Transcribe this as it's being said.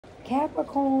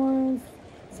Capricorns,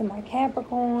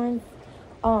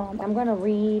 I'm going to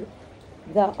read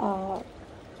the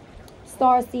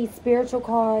Starseed spiritual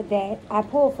card that I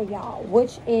pulled for y'all,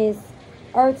 which is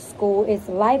Earth School. It's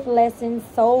life lessons,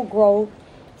 soul growth,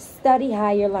 study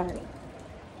higher learning.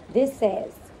 This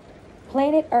says,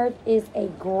 planet Earth is a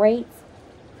great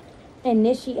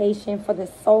initiation for the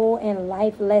soul and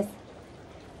life lessons.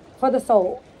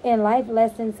 Life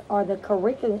lessons are the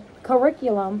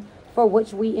curriculum for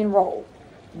which we enroll.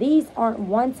 These aren't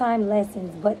one-time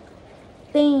lessons, but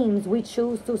themes we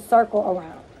choose to circle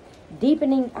around,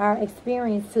 deepening our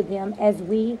experience to them as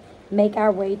we make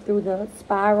our way through the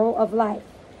spiral of life.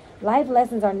 Life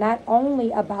lessons are not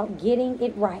only about getting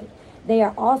it right, they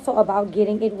are also about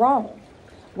getting it wrong.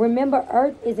 Remember,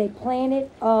 Earth is a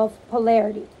planet of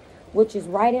polarity, which is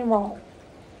right and wrong.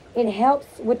 It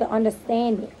helps with the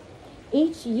understanding.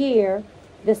 Each year,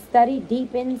 the study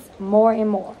deepens more and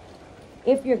more.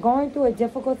 If you're going through a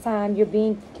difficult time, you're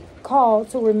being called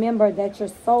to remember that your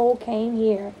soul came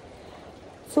here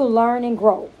to learn and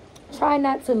grow. Try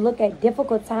not to look at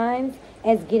difficult times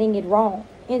as getting it wrong.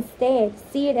 Instead,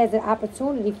 see it as an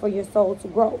opportunity for your soul to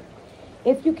grow.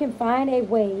 If you can find a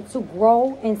way to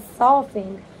grow and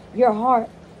soften your heart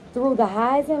through the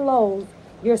highs and lows,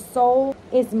 your soul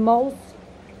is most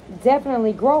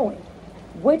definitely growing,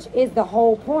 which is the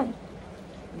whole point.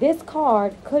 This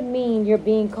card could mean you're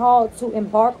being called to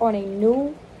embark on a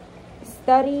new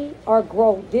study or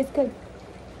growth. This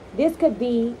could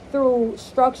be through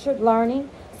structured learning,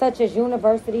 such as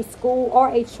university, school, or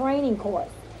a training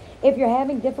course. If you're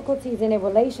having difficulties in a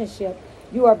relationship,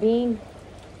 you are being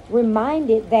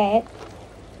reminded that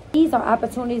these are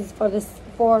opportunities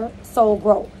for soul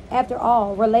growth. After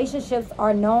all, relationships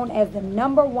are known as the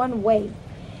 #1 way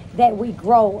that we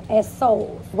grow as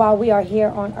souls while we are here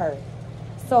on earth.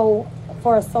 So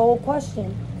for a soul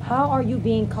question, how are you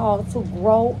being called to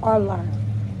grow or learn?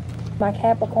 My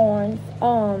Capricorns,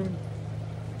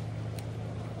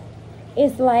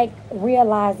 it's like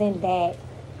realizing that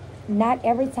not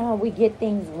every time we get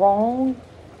things wrong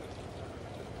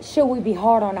should we be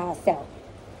hard on ourselves.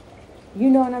 You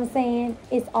know what I'm saying?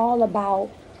 It's all about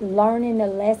learning the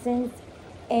lessons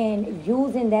and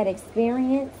using that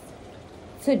experience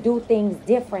to do things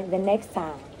different the next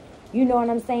time. You know what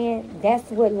I'm saying?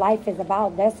 That's what life is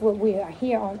about. That's what we are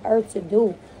here on earth to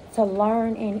do, to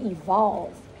learn and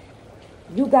evolve.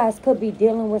 You guys could be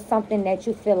dealing with something that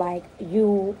you feel like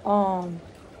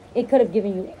it could have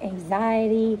given you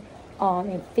anxiety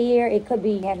and fear. It could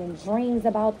be having dreams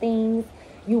about things.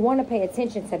 You want to pay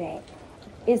attention to that.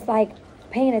 It's like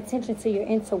paying attention to your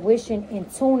intuition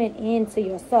and tuning into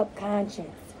your subconscious.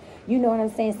 You know what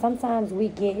I'm saying? Sometimes we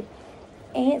get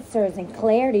answers and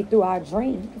clarity through our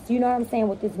dreams. You know what I'm saying?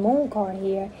 With this moon card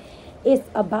here, it's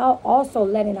about also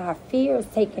letting our fears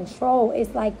take control.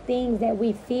 It's like things that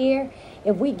we fear.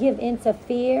 If we give into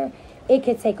fear, it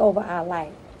could take over our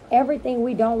life. Everything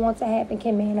we don't want to happen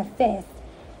can manifest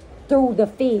through the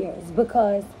fears,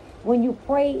 because when you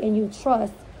pray and you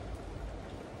trust,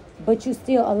 but you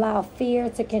still allow fear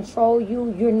to control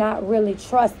you, you're not really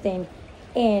trusting,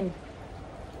 and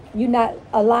you're not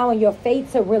allowing your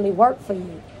faith to really work for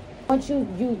you. Once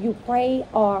you pray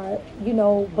or,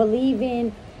 believe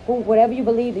in whatever you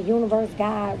believe, the universe,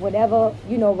 God, whatever,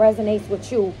 resonates with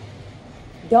you,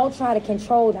 don't try to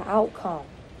control the outcome,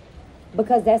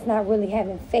 because that's not really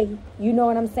having faith. You know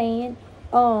what I'm saying?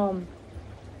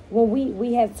 When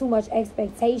we have too much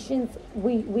expectations,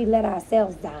 we let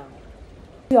ourselves down.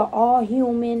 We are all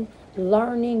human,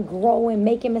 learning, growing,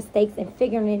 making mistakes, and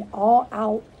figuring it all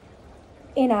out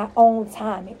in our own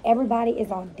time. And everybody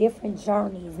is on different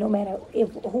journeys, no matter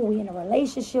who we in a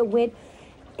relationship with.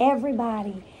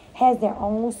 Everybody has their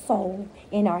own soul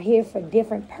and are here for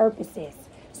different purposes.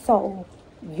 So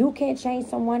you can't change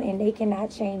someone and they cannot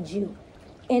change you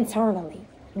internally.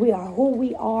 We are who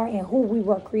we are and who we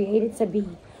were created to be.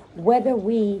 Whether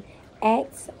we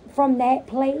act from that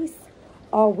place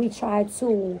or we try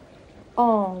to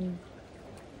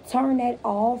turn that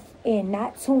off and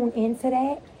not tune into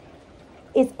that,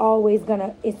 it's always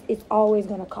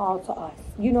gonna call to us.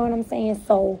 You know what I'm saying?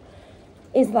 So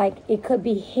it's like it could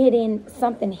be hidden,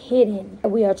 something hidden that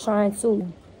we are trying to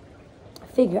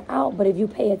figure out. But if you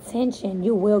pay attention,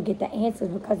 you will get the answers,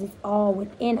 because it's all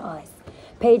within us.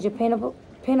 Page of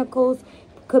Pentacles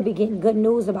could be getting good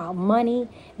news about money,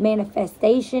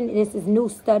 manifestation. This is new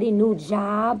study, new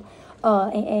job,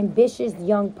 an ambitious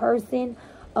young person.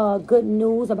 Good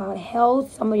news about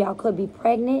health. Some of y'all could be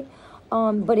pregnant.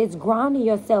 But it's grounding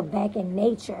yourself back in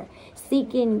nature,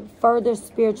 seeking further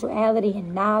spirituality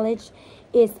and knowledge.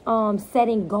 It's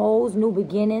setting goals, new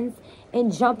beginnings,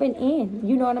 and jumping in.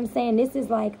 You know what I'm saying? This is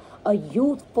like a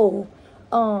youthful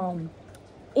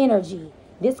energy.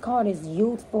 This card is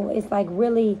youthful. It's like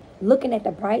really looking at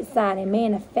the bright side and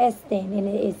manifesting. And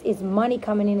it's money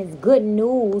coming in. It's good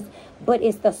news. But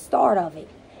it's the start of it.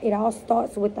 It all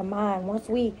starts with the mind. Once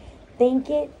we think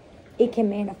it, it can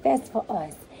manifest for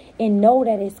us. And know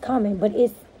that it's coming. But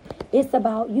it's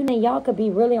about, you know, y'all could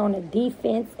be really on the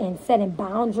defense and setting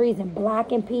boundaries and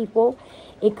blocking people.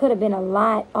 It could have been a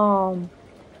lot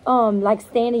like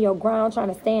standing your ground,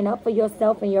 trying to stand up for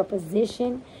yourself and your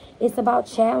position. It's about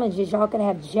challenges. Y'all can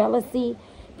have jealousy.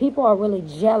 People are really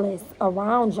jealous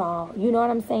around y'all. You know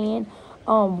what I'm saying?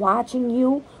 Watching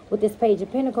you with this Page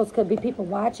of Pentacles could be people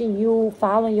watching you,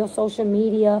 following your social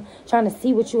media, trying to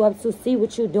see what you're up to, see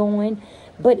what you're doing.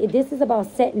 But this is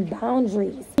about setting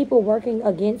boundaries. People working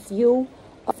against you.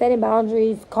 Setting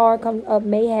boundaries. Card comes up,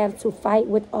 may have to fight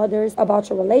with others about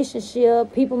your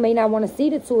relationship. People may not want to see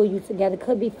the two of you together.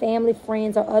 Could be family,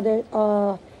 friends, or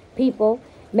other people.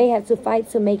 May have to fight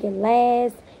to make it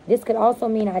last. This could also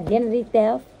mean identity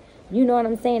theft. You know what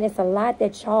I'm saying? It's a lot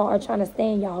that y'all are trying to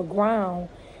stand y'all ground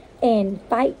and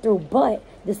fight through. But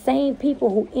the same people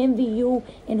who envy you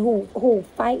and who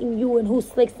fighting you and who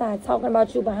slick side talking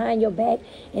about you behind your back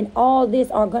and all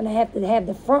this are going to have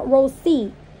the front row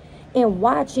seat in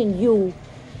watching you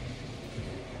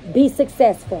be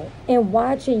successful and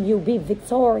watching you be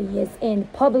victorious in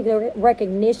public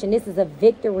recognition. This is a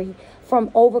victory from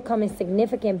overcoming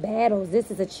significant battles.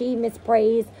 This is achievements,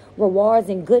 praise, rewards,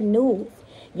 and good news.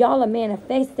 Y'all are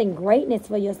manifesting greatness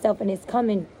for yourself, and it's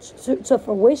coming to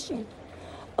fruition.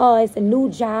 It's a new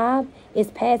job.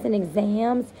 It's passing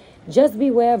exams. Just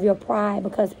beware of your pride,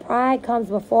 because pride comes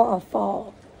before a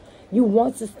fall. You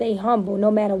want to stay humble no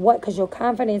matter what, because your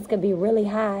confidence can be really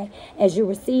high as you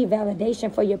receive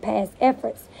validation for your past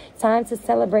efforts. Time to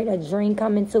celebrate a dream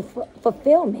coming to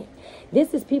fulfillment.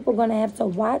 This is people going to have to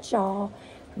watch y'all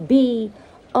be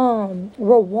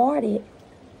rewarded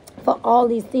for all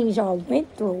these things y'all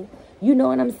went through. You know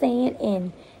what I'm saying?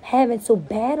 And having to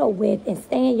battle with and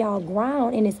stand y'all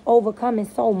ground, and it's overcoming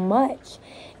so much.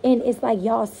 And it's like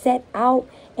y'all set out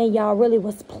and y'all really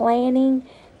was planning,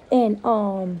 and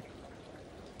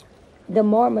the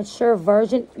more mature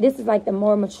version, this is like the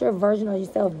more mature version of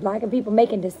yourself. Black people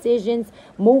making decisions,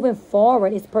 moving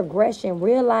forward. It's progression,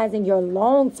 realizing your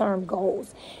long-term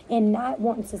goals and not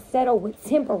wanting to settle with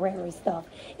temporary stuff.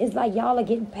 It's like y'all are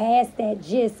getting past that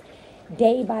just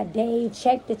day by day,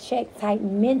 check to check type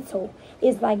mental.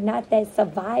 It's like not that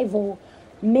survival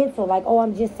mental, like, oh,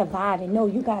 I'm just surviving. No,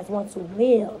 you guys want to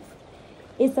live.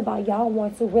 It's about y'all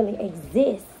want to really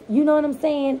exist. You know what I'm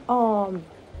saying?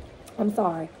 I'm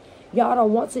sorry. Y'all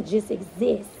don't want to just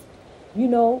exist. You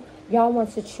know, y'all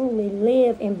want to truly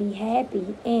live and be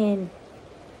happy. And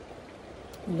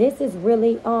this is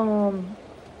really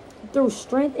through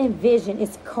strength and vision.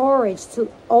 It's courage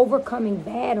to overcoming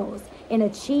battles and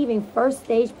achieving first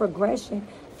stage progression,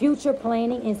 future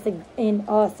planning, and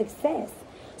success.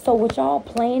 So with y'all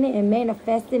planning and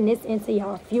manifesting this into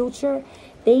y'all future,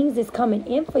 things is coming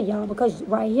in for y'all, because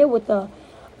right here with the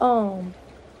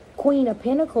Queen of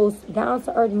Pentacles, down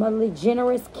to earth, motherly,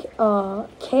 generous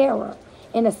carer,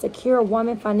 and a secure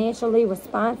woman, financially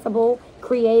responsible,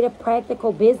 creative,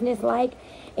 practical, business-like.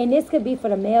 And this could be for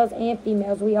the males and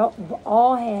females. We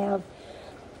all have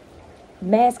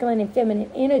masculine and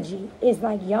feminine energy. It's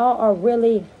like y'all are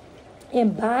really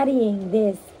embodying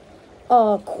this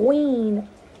queen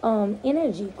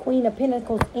energy, Queen of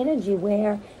Pentacles energy,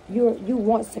 where you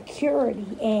want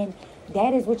security, and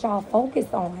that is what y'all focus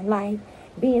on, like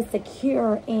being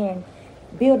secure and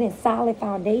building solid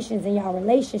foundations in y'all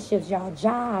relationships, y'all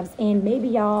jobs. And maybe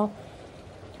y'all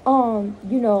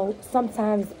you know,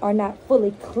 sometimes are not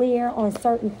fully clear on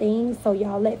certain things, so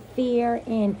y'all let fear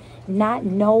and not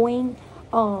knowing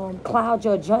cloud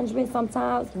your judgment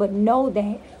sometimes. But know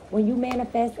that when you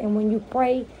manifest and when you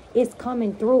pray, it's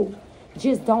coming through.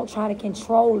 Just don't try to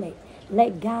control it.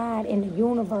 Let God and the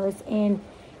universe and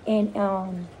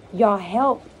y'all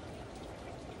help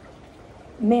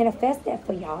manifest that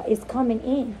for y'all. It's coming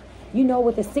in. You know,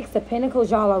 with the Six of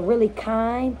Pentacles, y'all are really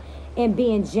kind and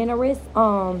being generous.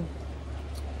 Y'all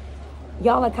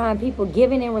are kind people,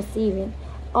 giving and receiving.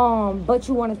 But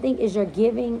you want to think, is your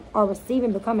giving or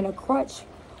receiving becoming a crutch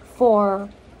for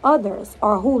others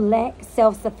or who lack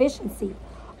self-sufficiency?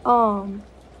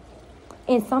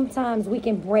 And sometimes we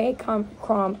can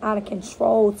breadcrumb out of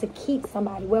control to keep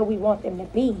somebody where we want them to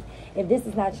be. If this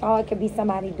is not y'all, it could be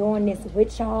somebody doing this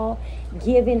with y'all,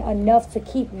 giving enough to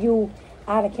keep you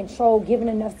out of control, giving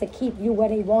enough to keep you where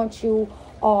they want you.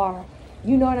 Or,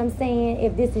 you know what I'm saying?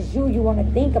 If this is you, you want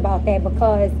to think about that,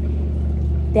 because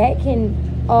that can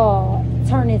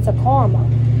turn into karma.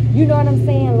 You know what I'm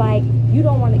saying? Like, you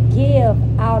don't want to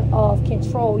give out of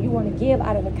control. You want to give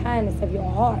out of the kindness of your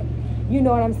heart. You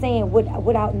know what I'm saying?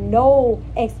 Without no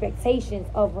expectations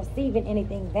of receiving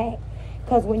anything back.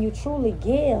 Because when you truly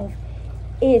give,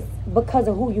 it's because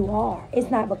of who you are.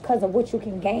 It's not because of what you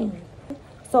can gain.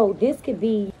 So this could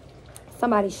be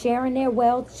somebody sharing their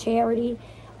wealth, charity,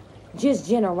 just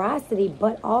generosity.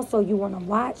 But also you want to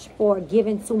watch for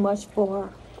giving too much, for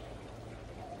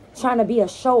trying to be a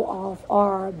show off,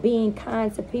 or being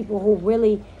kind to people who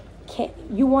really can't.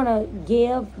 You want to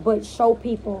give, but show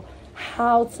people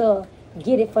how to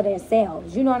get it for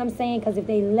themselves. You know what I'm saying? Because if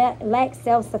they lack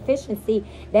self-sufficiency,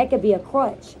 that could be a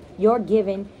crutch. Your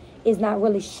giving is not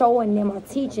really showing them or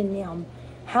teaching them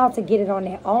how to get it on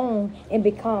their own and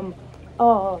become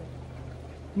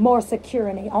more secure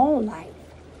in their own life.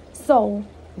 So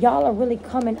y'all are really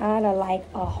coming out of like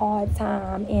a hard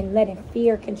time and letting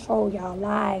fear control y'all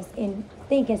lives and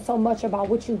thinking so much about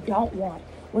what you don't want.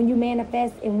 When you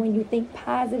manifest and when you think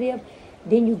positive,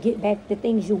 then you get back the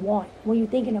things you want. When you're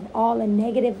thinking of all the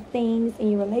negative things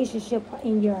in your relationship,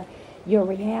 in your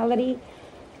reality,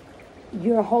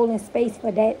 you're holding space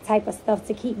for that type of stuff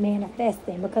to keep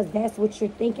manifesting, because that's what you're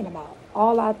thinking about.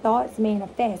 All our thoughts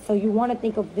manifest. So you want to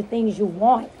think of the things you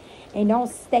want and don't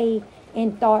stay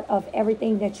in thought of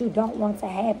everything that you don't want to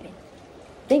happen.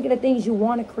 Think of the things you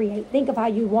want to create. Think of how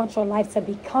you want your life to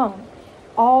become.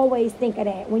 Always think of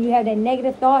that. When you have that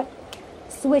negative thought,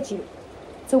 switch it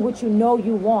to what you know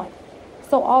you want.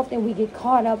 So often we get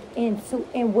caught up in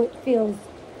what feels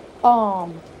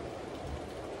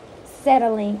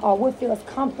settling or what feels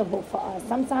comfortable for us.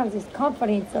 Sometimes it's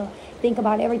comforting to think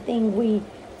about everything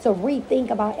to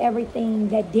rethink about everything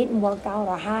that didn't work out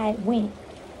or how it went.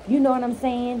 You know what I'm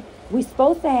saying? We're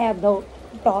supposed to have those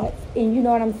thoughts, and you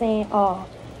know what I'm saying?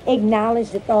 Acknowledge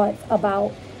the thoughts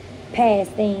about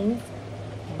past things.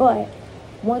 But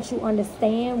once you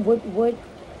understand what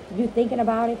you're thinking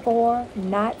about it for,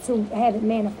 not to have it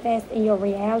manifest in your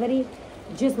reality,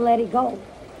 just let it go.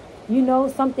 You know,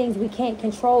 some things we can't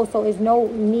control, so there's no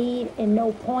need and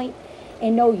no point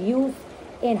and no use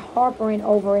in harping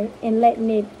over it and letting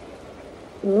it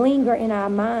linger in our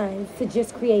minds to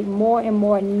just create more and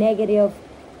more negative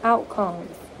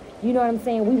outcomes. You know what I'm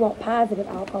saying? We want positive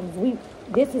outcomes.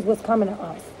 This is what's coming to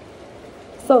us.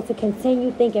 So to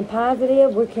continue thinking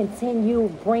positive, we'll continue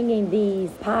bringing these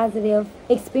positive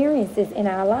experiences in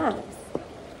our lives.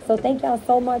 So thank y'all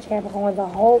so much, Capricorns.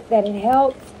 I hope that it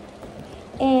helps.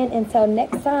 And until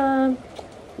next time,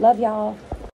 love y'all.